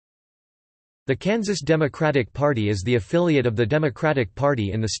The Kansas Democratic Party is the affiliate of the Democratic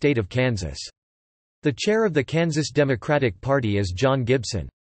Party in the state of Kansas. The chair of the Kansas Democratic Party is John Gibson.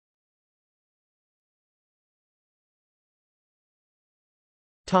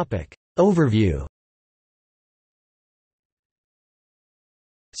 Overview.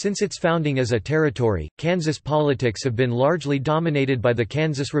 Since its founding as a territory, Kansas politics have been largely dominated by the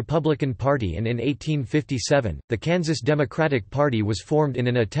Kansas Republican Party, and in 1857, the Kansas Democratic Party was formed in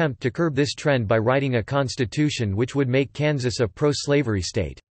an attempt to curb this trend by writing a constitution which would make Kansas a pro-slavery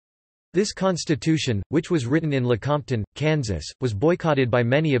state. This constitution, which was written in Lecompton, Kansas, was boycotted by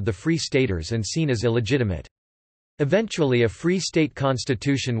many of the Free Staters and seen as illegitimate. Eventually, a Free State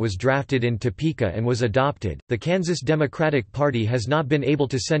Constitution was drafted in Topeka and was adopted. The Kansas Democratic Party has not been able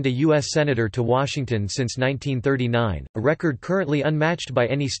to send a U.S. Senator to Washington since 1939, a record currently unmatched by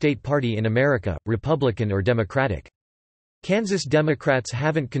any state party in America, Republican or Democratic. Kansas Democrats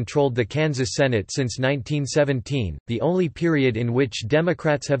haven't controlled the Kansas Senate since 1917, the only period in which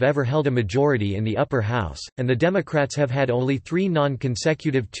Democrats have ever held a majority in the upper house, and the Democrats have had only 3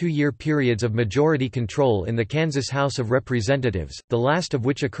 non-consecutive 2-year periods of majority control in the Kansas House of Representatives, the last of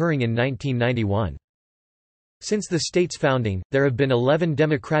which occurring in 1991. Since the state's founding, there have been 11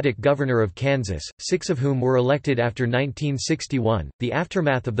 Democratic governor of Kansas, 6 of whom were elected after 1961. The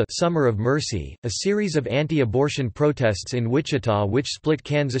aftermath of the Summer of Mercy, a series of anti-abortion protests in Wichita which split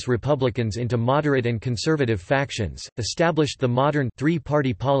Kansas Republicans into moderate and conservative factions, established the modern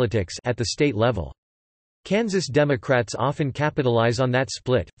three-party politics at the state level. Kansas Democrats often capitalize on that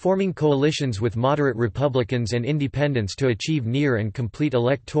split, forming coalitions with moderate Republicans and independents to achieve near and complete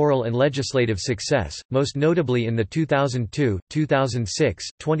electoral and legislative success, most notably in the 2002, 2006,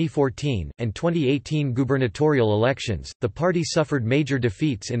 2014, and 2018 gubernatorial elections. The party suffered major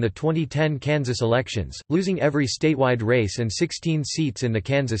defeats in the 2010 Kansas elections, losing every statewide race and 16 seats in the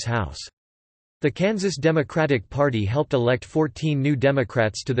Kansas House. The Kansas Democratic Party helped elect 14 new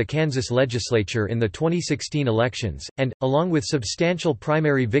Democrats to the Kansas legislature in the 2016 elections, and, along with substantial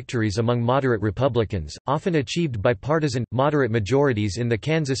primary victories among moderate Republicans, often achieved bipartisan, moderate majorities in the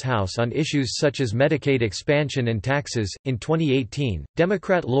Kansas House on issues such as Medicaid expansion and taxes. In 2018,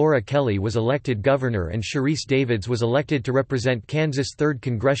 Democrat Laura Kelly was elected governor and Sharice Davids was elected to represent Kansas' 3rd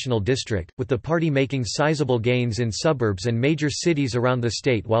congressional district, with the party making sizable gains in suburbs and major cities around the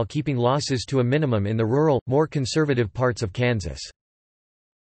state while keeping losses to a minimum in the rural, more conservative parts of Kansas.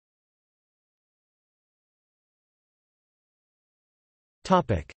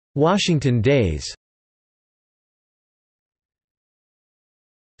 Washington days.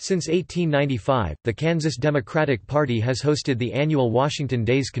 Since 1895, the Kansas Democratic Party has hosted the annual Washington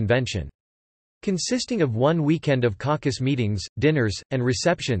Days Convention. Consisting of one weekend of caucus meetings, dinners, and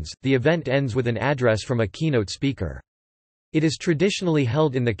receptions, the event ends with an address from a keynote speaker. It is traditionally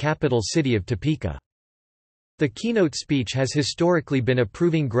held in the capital city of Topeka. The keynote speech has historically been a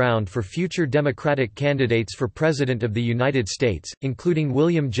proving ground for future Democratic candidates for President of the United States, including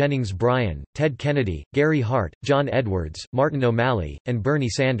William Jennings Bryan, Ted Kennedy, Gary Hart, John Edwards, Martin O'Malley, and Bernie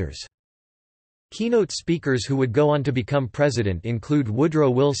Sanders. Keynote speakers who would go on to become president include Woodrow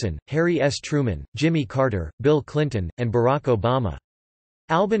Wilson, Harry S. Truman, Jimmy Carter, Bill Clinton, and Barack Obama.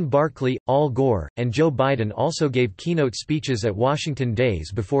 Alben Barkley, Al Gore, and Joe Biden also gave keynote speeches at Washington Days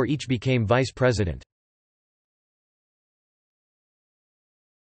before each became vice president.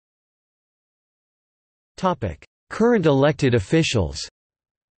 Current elected officials.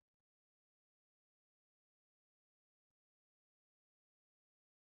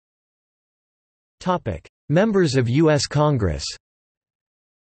 Members of U.S. Congress.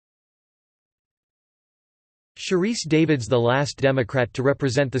 Sharice Davids. The last Democrat to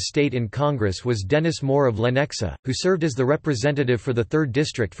represent the state in Congress was Dennis Moore of Lenexa, who served as the representative for the 3rd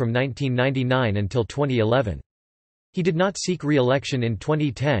District from 1999 until 2011. He did not seek re-election in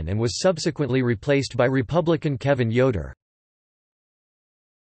 2010 and was subsequently replaced by Republican Kevin Yoder.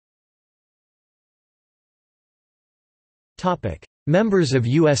 Members of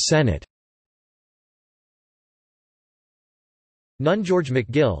U.S. Senate. None. George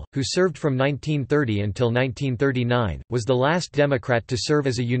McGill, who served from 1930 until 1939, was the last Democrat to serve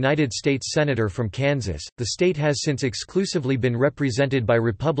as a United States Senator from Kansas. The state has since exclusively been represented by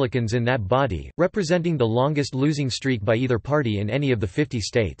Republicans in that body, representing the longest losing streak by either party in any of the 50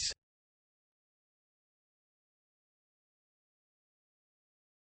 states.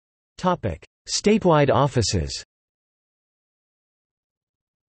 Statewide offices.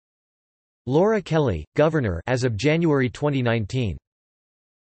 Laura Kelly, Governor as of January 2019.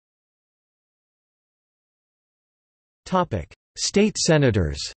 State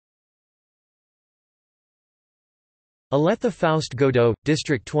Senators. Aletha Faust Godot,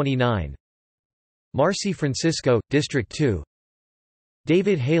 District 29. Marcy Francisco, District 2.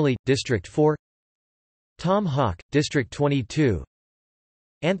 David Haley, District 4. Tom Hawk, District 22.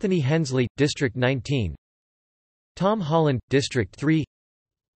 Anthony Hensley, District 19. Tom Holland, District 3.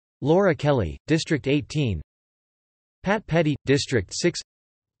 Laura Kelly, District 18. Pat Petty, District 6.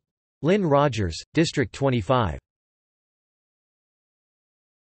 Lynn Rogers, District 25.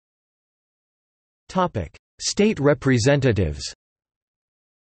 Topic: State representatives.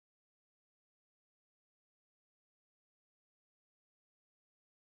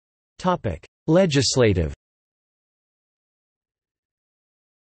 Topic: Legislative.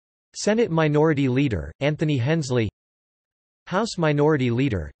 Senate Minority Leader, Anthony Hensley. House Minority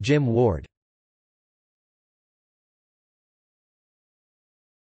Leader, Jim Ward.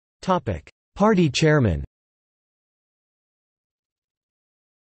 Party Chairman.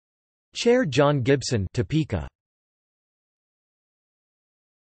 Chair John Gibson, Topeka.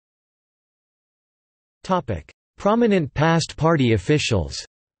 Prominent past party officials.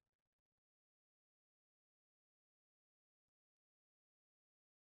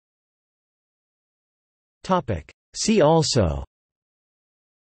 See also: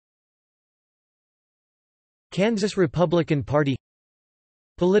 Kansas Republican Party,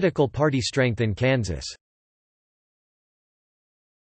 political party strength in Kansas.